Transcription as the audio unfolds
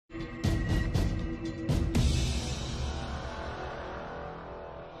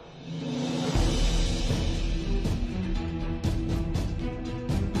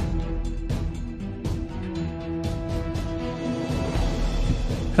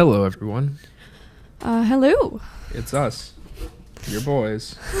Hello, everyone. Hello. It's us, your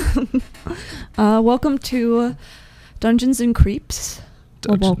boys. Welcome to Dungeons and Creeps.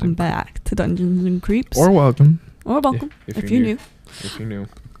 Dungeons or welcome and back to Dungeons and Creeps. Or welcome. Or welcome, if you're new. If you're new.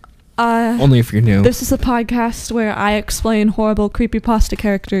 Only if you're new. This is a podcast where I explain horrible creepypasta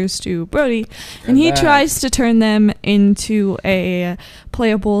characters to Brody, and he tries to turn them into a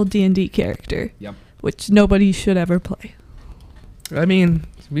playable D&D character. Yep. Which nobody should ever play. I mean,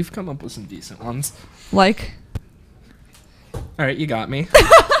 we've come up with some decent ones. Like? Alright, you got me.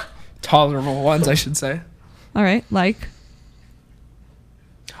 Tolerable ones, I should say. Alright, like?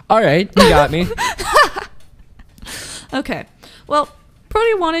 Alright, you got me. Okay. Well,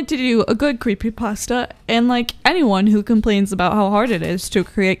 Brody wanted to do a good creepypasta, and like anyone who complains about how hard it is to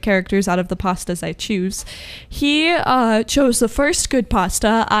create characters out of the pastas I choose, he chose the first good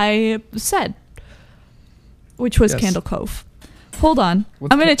pasta I said, which was Candle Cove. Hold on.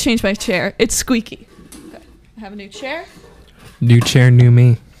 I'm going to change my chair. It's squeaky. Okay. I have a new chair. New chair, new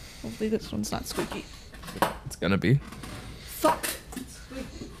me. Hopefully this one's not squeaky. It's gonna be. Fuck. It's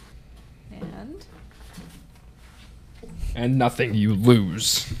squeaky. And nothing, you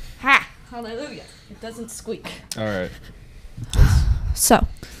lose. Ha! Hallelujah. It doesn't squeak. Alright. So,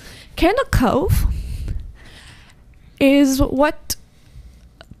 Candle Cove is what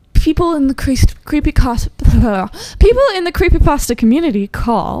people in the creepypasta community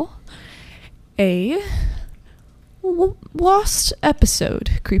call a lost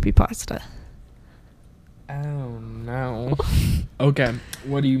episode creepypasta. Oh no. Okay,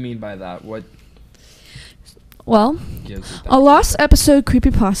 what do you mean by that? What Well, gives it that? a lost episode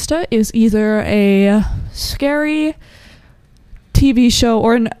creepypasta is either a scary TV show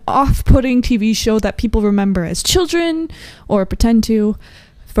or an off-putting TV show that people remember as children or pretend to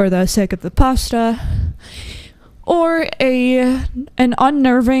for the sake of the pasta, or an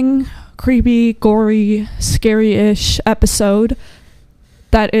unnerving, creepy, gory, scary-ish episode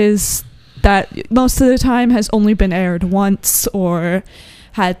that most of the time has only been aired once or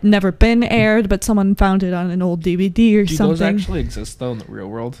had never been aired, but someone found it on an old DVD or something. Do those actually exist, though, in the real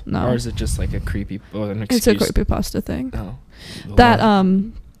world? No. Or is it just like an excuse? It's a creepypasta thing. Oh.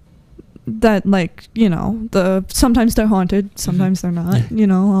 That like, sometimes they're haunted, sometimes they're not,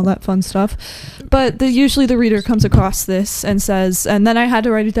 all that fun stuff. But usually the reader comes across this and says, and then I had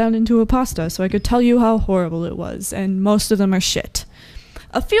to write it down into a pasta so I could tell you how horrible it was, and most of them are shit.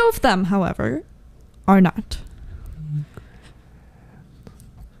 A few of them, however, are not.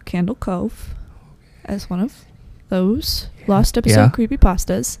 Candle Cove as one of those lost episode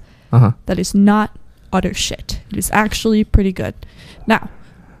creepypastas that is not utter shit. It is actually pretty good. Now,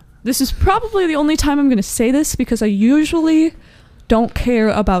 this is probably the only time I'm going to say this because I usually don't care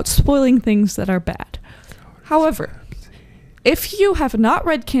about spoiling things that are bad. However, if you have not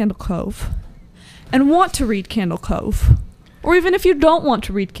read Candle Cove and want to read Candle Cove, or even if you don't want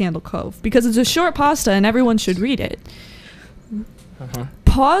to read Candle Cove because it's a short pasta and everyone should read it,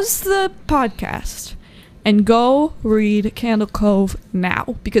 pause the podcast and go read Candle Cove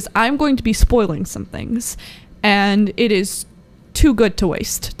now, because I'm going to be spoiling some things, and it is too good to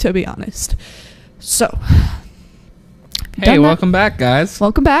waste, to be honest. So, hey, welcome back, guys.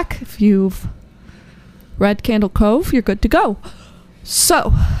 Welcome back. If you've read Candle Cove, you're good to go.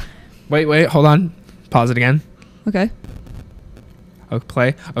 So, wait, hold on. Pause it again. Okay.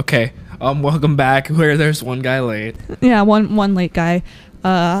 Play. Okay. Welcome back. Where there's one guy late. Yeah, one late guy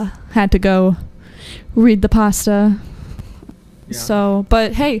had to go read the pasta. Yeah. So,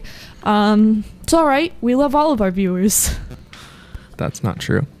 but hey, it's all right. We love all of our viewers. That's not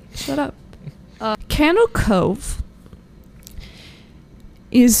true. Shut up. Candle Cove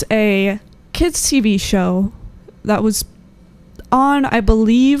is a kids' TV show that was on, I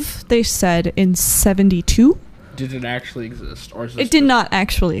believe they said, in 1972. Did it actually exist? Or is it did not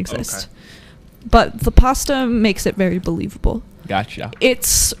actually exist. Okay. But the pasta makes it very believable. Gotcha.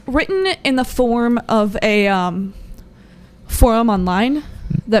 It's written in the form of a forum online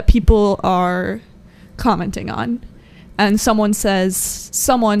that people are commenting on. And someone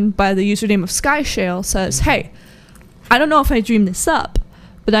by the username of Skyshale says, hey, I don't know if I dreamed this up,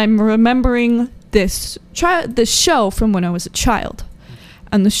 but I'm remembering this show from when I was a child.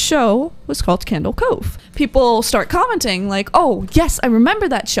 And the show was called Candle Cove. People start commenting like, oh, yes, I remember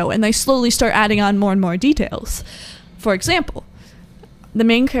that show. And they slowly start adding on more and more details. For example, the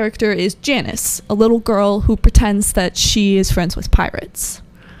main character is Janice, a little girl who pretends that she is friends with pirates.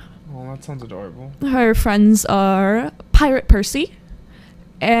 Oh, that sounds adorable. Her friends are Pirate Percy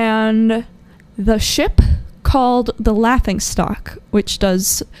and the ship called the Laughingstock, which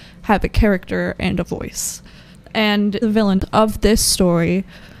does have a character and a voice. And the villain of this story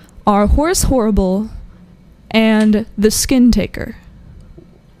are Horace Horrible and the Skin Taker.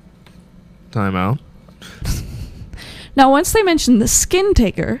 Time out. Now, once they mention the Skin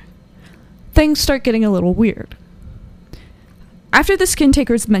Taker, things start getting a little weird. After the Skin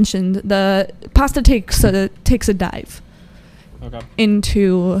Taker is mentioned, the pasta takes a dive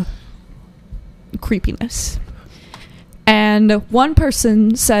into creepiness. And one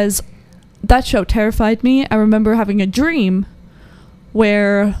person says, that show terrified me. I remember having a dream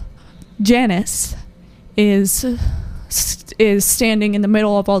where Janice is standing in the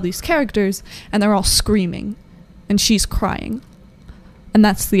middle of all these characters, and they're all screaming, and she's crying. And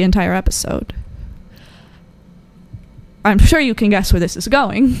that's the entire episode. I'm sure you can guess where this is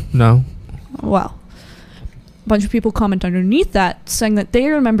going. No. Well, a bunch of people comment underneath that saying that they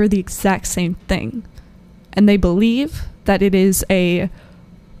remember the exact same thing, and they believe that it is a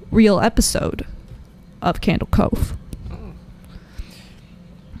real episode of Candle Cove.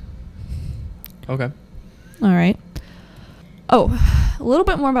 Okay. All right. Oh, a little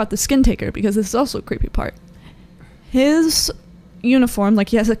bit more about the Skin Taker, because this is also a creepy part. His uniform, like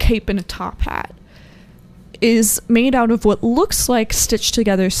he has a cape and a top hat, is made out of what looks like stitched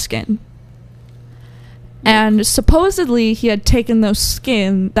together skin. And supposedly he had taken that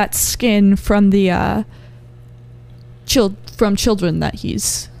skin from the from children that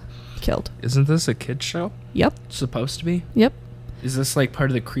he's killed. Isn't this a kid's show? Yep. Supposed to be? Yep. Is this like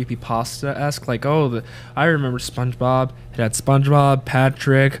part of the creepypasta-esque? Like, I remember SpongeBob. It had SpongeBob,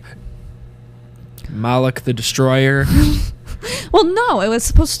 Patrick, Malik the Destroyer. Well, no, it was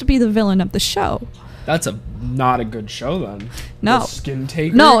supposed to be the villain of the show. That's not a good show then. No. The Skin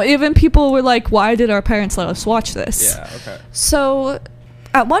Taker? No, even people were like, why did our parents let us watch this? Yeah, okay. So,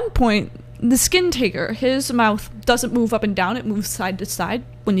 at one point, the Skin Taker, his mouth doesn't move up and down, it moves side to side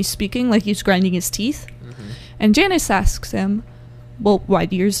when he's speaking, like he's grinding his teeth. Mm-hmm. And Janice asks him, well, why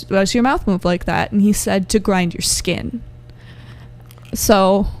does your mouth move like that? And he said, to grind your skin.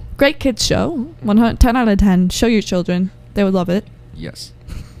 So, great kids show. 10 out of 10. Show your children. They would love it. Yes.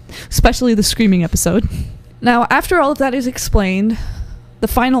 Especially the screaming episode. Now, after all of that is explained, the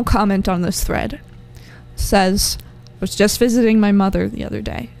final comment on this thread says, I was just visiting my mother the other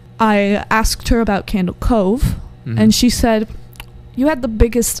day. I asked her about Candle Cove, and she said, you had the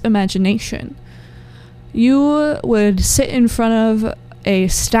biggest imagination. You would sit in front of a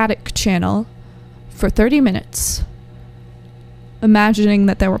static channel for 30 minutes, imagining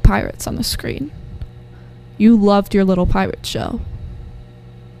that there were pirates on the screen. You loved your little pirate show.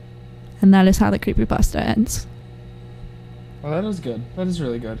 And that is how the creepypasta ends. Well, that is good. That is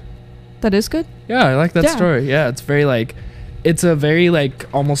really good. That is good? Yeah, I like that story. Yeah, it's very it's a very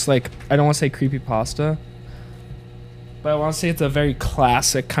almost I don't want to say creepypasta, but I want to say it's a very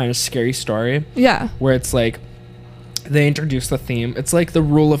classic kind of scary story. Yeah. Where it's they introduce the theme. It's like the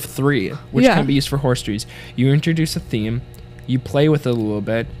rule of 3, which can be used for horror stories. You introduce a theme, you play with it a little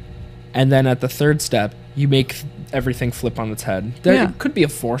bit, and then at the third step, you make everything flip on its head. There could be a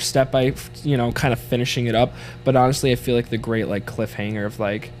 4th step by, kind of finishing it up. But honestly, I feel like the great cliffhanger of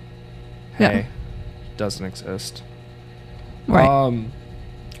hey, doesn't exist. Right.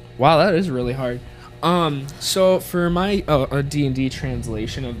 Wow, that is really hard. So for my a D&D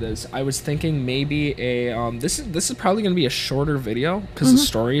translation of this, I was thinking maybe this is probably going to be a shorter video because the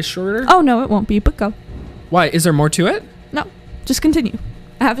story is shorter. Oh no, it won't be, but go. Why? Is there more to it? No, just continue.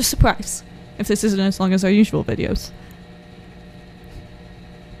 I have a surprise. If this isn't as long as our usual videos.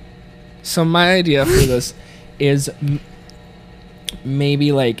 So my idea for this is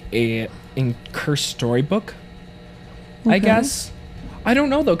maybe a cursed storybook. Okay. I guess. I don't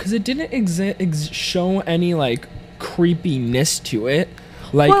know though, because it didn't show any creepiness to it.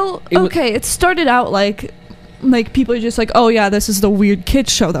 It started out like people are just oh yeah, this is the weird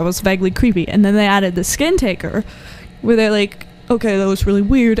kids show that was vaguely creepy, and then they added the Skin Taker, where they're okay, that was really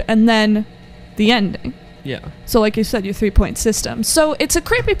weird, and then the ending. Yeah. So like you said, your 3-point system. So it's a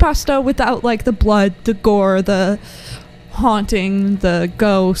creepypasta without the blood, the gore, the haunting, the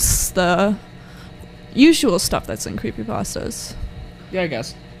ghosts, the usual stuff that's in creepypastas. Yeah, I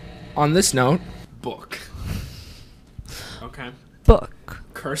guess. On this note, book. Okay. Book.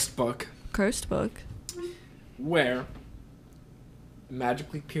 Cursed book. Cursed book. Where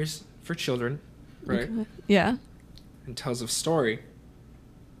magically appears for children, right? Okay. Yeah. And tells a story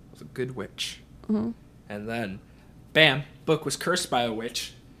of a good witch. Mm-hmm. And then, bam, book was cursed by a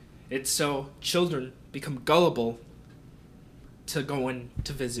witch. It's so children become gullible to go in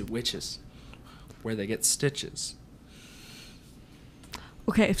to visit witches, where they get stitches.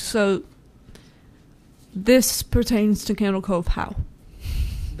 Okay, so this pertains to Candle Cove how?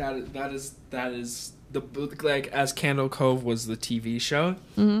 That is like as Candle Cove was the TV show,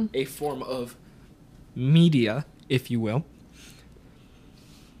 Mm-hmm. a form of media, if you will.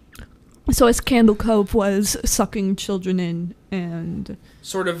 So as Candle Cove was sucking children in and...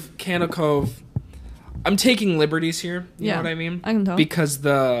 Sort of Candle Cove. I'm taking liberties here. You know what I mean? I can tell. Because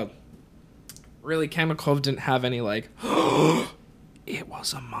really Candle Cove didn't have any like, it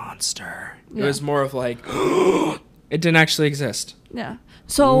was a monster. Yeah. It was more of like, it didn't actually exist. Yeah.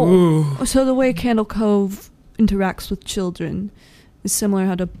 So Ooh. so the way Candle Cove interacts with children is similar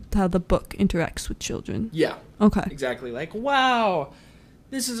how the book interacts with children. Yeah. Okay. Exactly. Like, wow,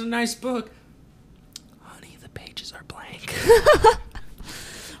 this is a nice book. Honey, the pages are blank.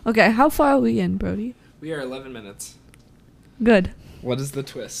 Okay, how far are we in, Brody? We are 11 minutes. Good. What is the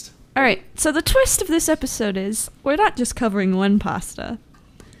twist? All right. So the twist of this episode is we're not just covering one pasta.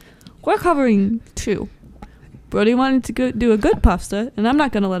 We're covering two. Brody wanted to do a good pasta, and I'm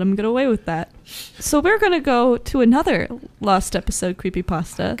not going to let him get away with that. So we're going to go to another lost episode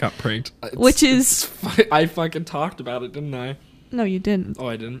creepypasta. Got pranked. Which is... I fucking talked about it, didn't I? No, you didn't. Oh,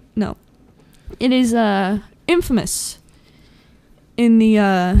 I didn't? No. It is infamous in the...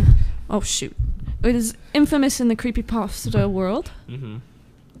 oh, shoot. It is infamous in the creepypasta world. Mm-hmm.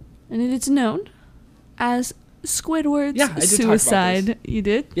 And it is known as Squidward's Yeah, I did suicide. talk about You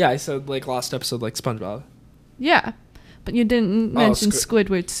did? Yeah, I said like lost episode like SpongeBob. Yeah. But you didn't mention Squid-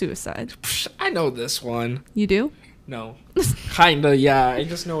 Squidward's suicide. Psh, I know this one. You do? No. Kinda, yeah. I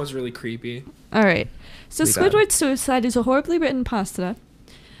just know it's really creepy. All right. So Pretty bad. Squidward's Suicide is a horribly written pasta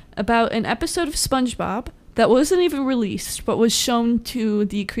about an episode of SpongeBob that wasn't even released, but was shown to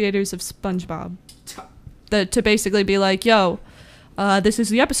the creators of SpongeBob. To basically be like, yo, this is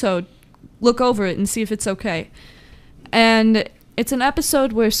the episode. Look over it and see if it's okay. And it's an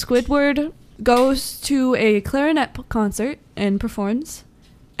episode where Squidward goes to a clarinet concert and performs,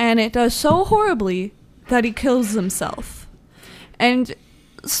 and it does so horribly that he kills himself. And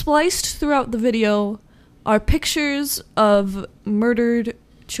spliced throughout the video are pictures of murdered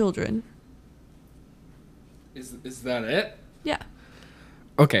children. Is that it? Yeah.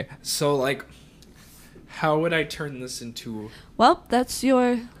 Okay, so like, how would I turn this into... Well, that's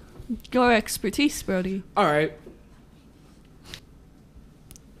your expertise, Brody. Alright.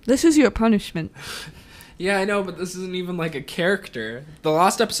 This is your punishment. Yeah, I know, but this isn't even like a character. The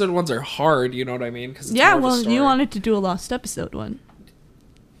lost episode ones are hard, you know what I mean? 'Cause it's Yeah, more of a well, story. you wanted to do a lost episode one.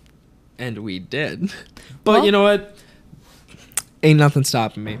 And we did. But Well- you know what? Ain't nothing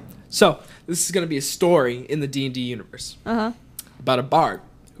stopping me. So, this is going to be a story in the D&D universe Uh-huh. about a bard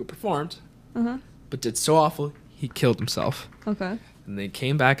who performed, Uh-huh. but did so awful, he killed himself. Okay. And they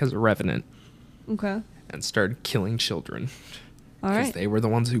came back as a revenant Okay. and started killing children. All Because right. they were the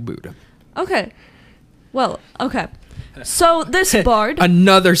ones who booed him. Okay. Well, okay. So this bard...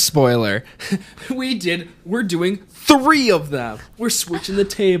 Another spoiler. We're doing 3 of them. We're switching the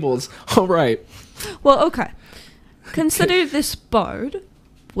tables. All right. Well, okay. Consider this bard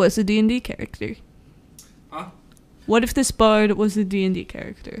was a D&D character. Huh? What if this bard was a D&D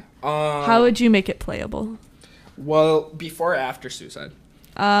character? How would you make it playable? Well, before or after suicide?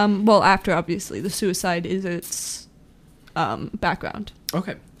 Well, after, obviously. The suicide is its background.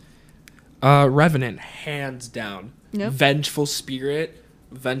 Okay. Revenant, hands down. Yep. Vengeful spirit,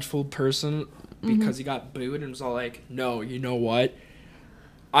 vengeful person, because he got booed and was all like, no, you know what?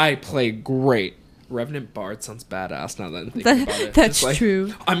 I play great. Revenant Bard sounds badass now that I'm thinking about it. That's Just like,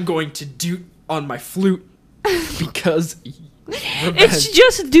 true. I'm going to doot on my flute because revenge. It's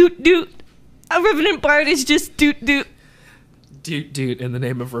just doot doot. A revenant bard is just doot doot. Doot in the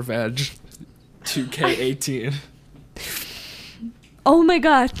name of revenge. 2K18. Oh my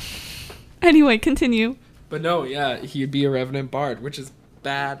god. Anyway, continue. But no, yeah, he'd be a Revenant Bard, which is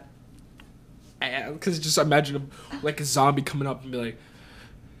bad. Because just imagine him like a zombie coming up and be like,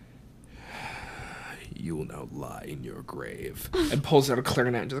 you will now lie in your grave. And pulls out a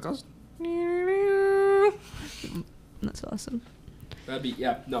clarinet and just goes, That's awesome. that'd be,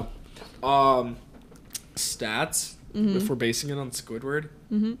 yeah, no. Stats, if we're basing it on Squidward,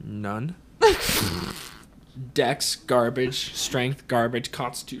 none. Dex, garbage. Strength, garbage.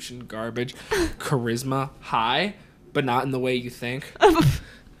 Constitution, garbage. Charisma, high, but not in the way you think.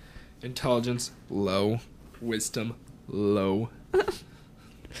 Intelligence, low. Wisdom, low.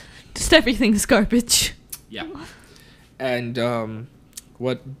 Just everything's garbage. Yeah. And,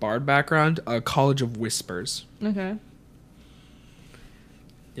 what bard background? College of Whispers. Okay.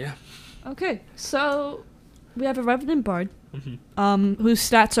 Yeah. Okay, so we have a revenant bard, Mm-hmm. whose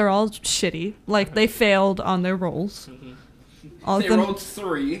stats are all shitty. Like, they failed on their rolls. All of They them, rolled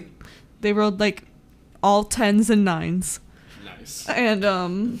 3. they rolled, like, all 10s and 9s. Nice.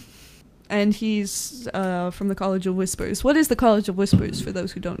 And and he's from the College of Whispers. What is the College of Whispers, for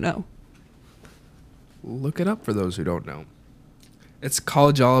those who don't know? Look it up for those who don't know. It's a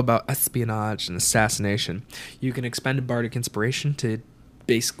college all about espionage and assassination. You can expend bardic inspiration to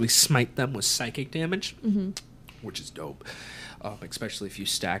basically smite them with psychic damage, which is dope. Especially if you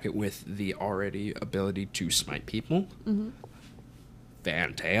stack it with the already ability to smite people.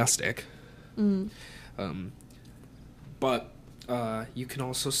 Fantastic. But you can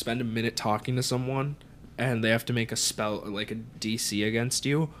also spend a minute talking to someone, and they have to make a spell, like a DC against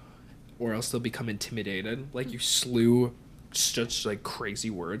you, or else they'll become intimidated. Like, you slew such, like, crazy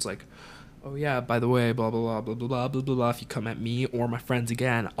words, like, oh yeah, by the way, blah, blah, blah, blah, blah, blah, blah, blah, blah. If you come at me or my friends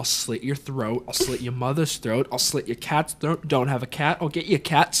again, I'll slit your throat. I'll slit your mother's throat. I'll slit your cat's throat. Don't have a cat? I'll get your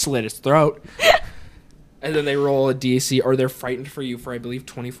cat, slit its throat. And then they roll a DC, or they're frightened for you for, I believe,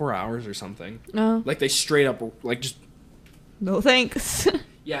 24 hours or something. No. Like, they straight up, like, just... No thanks.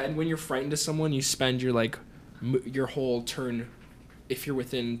 Yeah, and when you're frightened of someone, you spend your, like, your whole turn... If you're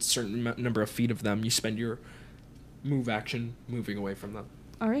within a certain number of feet of them, you spend your move action moving away from them.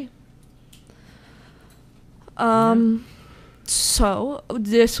 All right. So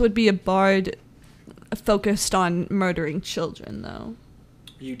this would be a bard focused on murdering children, though.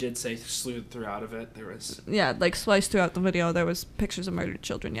 You did say slew throughout of it. There was... Yeah, like spliced throughout the video, there was pictures of murdered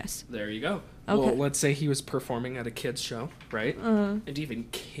children, yes. There you go. Okay. Well, let's say he was performing at a kid's show, right? Uh-huh. And even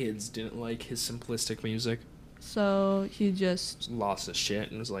kids didn't like his simplistic music. So he just... Lost his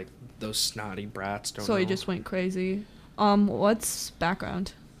shit and was like, those snotty brats don't know. So he just went crazy. What's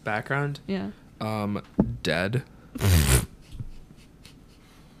background? Background? Yeah. Dead.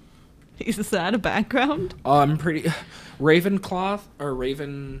 Is that a background? I'm pretty... Ravenclaw? Or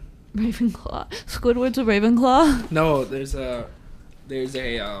Raven... Ravenclaw. Squidward's a Ravenclaw? No, there's a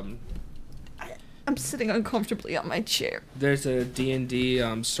I'm sitting uncomfortably on my chair. There's a D&D,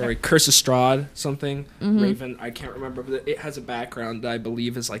 Curse of Strahd, something. Raven, I can't remember, but it has a background that I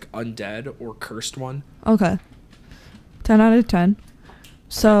believe is, like, undead or cursed one. Okay. 10 out of 10.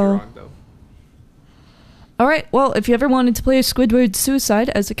 So... I might be wrong, though. Alright, well, if you ever wanted to play Squidward Suicide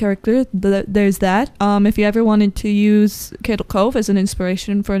as a character, there's that. If you ever wanted to use Candle Cove as an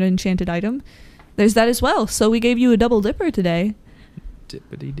inspiration for an enchanted item, there's that as well. So we gave you a double dipper today.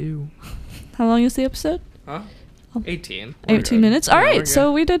 Dippity-doo. How long is the episode? Huh? 18. 18 minutes. Yeah, Alright,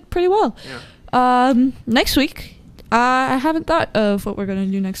 so we did pretty well. Yeah. Next week, I haven't thought of what we're going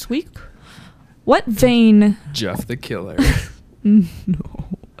to do next week. What vein... Jeff the Killer. No.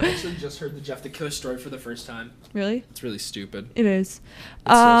 I actually just heard the Jeff the Killer story for the first time. Really? It's really stupid. It is.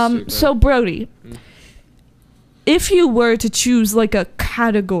 It's so stupid. So Brody, if you were to choose like a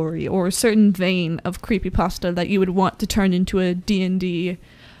category or a certain vein of creepypasta that you would want to turn into a D&D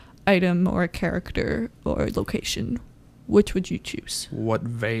item or a character or location, which would you choose? What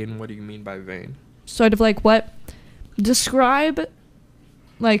vein? What do you mean by vein? Sort of like what? Describe,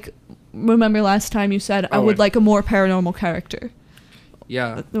 like, remember last time you said I would like a more paranormal character.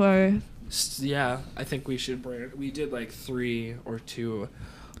 Yeah. Or... Yeah, I think we should bring... We did like 3 or 2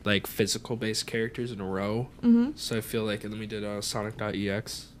 like physical based characters in a row. So I feel like... And then we did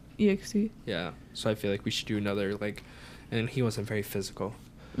Sonic.exe. EXE. Yeah. So I feel like we should do another like... And he wasn't very physical.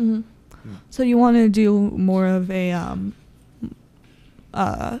 So you want to do more of a...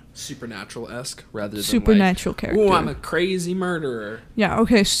 supernatural-esque rather than supernatural like, character. Oh, I'm a crazy murderer. Yeah,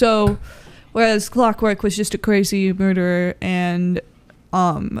 okay, so whereas Clockwork was just a crazy murderer and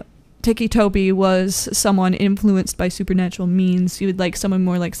Tiki Toby was someone influenced by supernatural means, you would like someone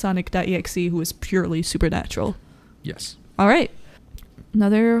more like Sonic.exe who was purely supernatural. Yes. Alright.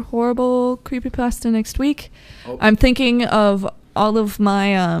 Another horrible creepypasta next week. I'm thinking of all of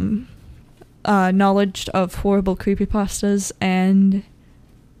my knowledge of horrible creepypastas, and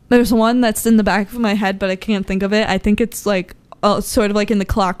there's one that's in the back of my head, but I can't think of it. I think it's like sort of like in the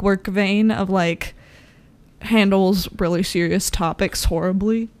Clockwork vein of like handles really serious topics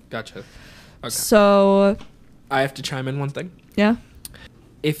horribly. Gotcha. Okay. So I have to chime in one thing. Yeah.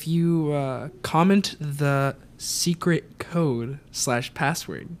 If you comment the secret code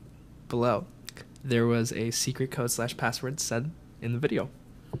 /password below, there was a secret code /password said in the video.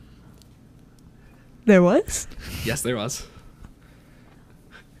 There was? Yes, there was.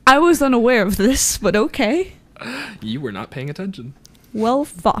 I was unaware of this, but okay. You were not paying attention. Well,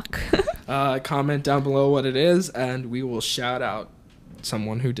 fuck. Comment down below what it is, and we will shout out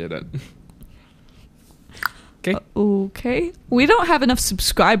someone who did it. Okay? Okay. We don't have enough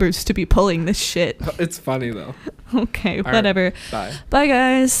subscribers to be pulling this shit. It's funny, though. Okay, All whatever. Right, bye. Bye,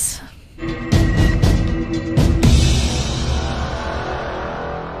 guys.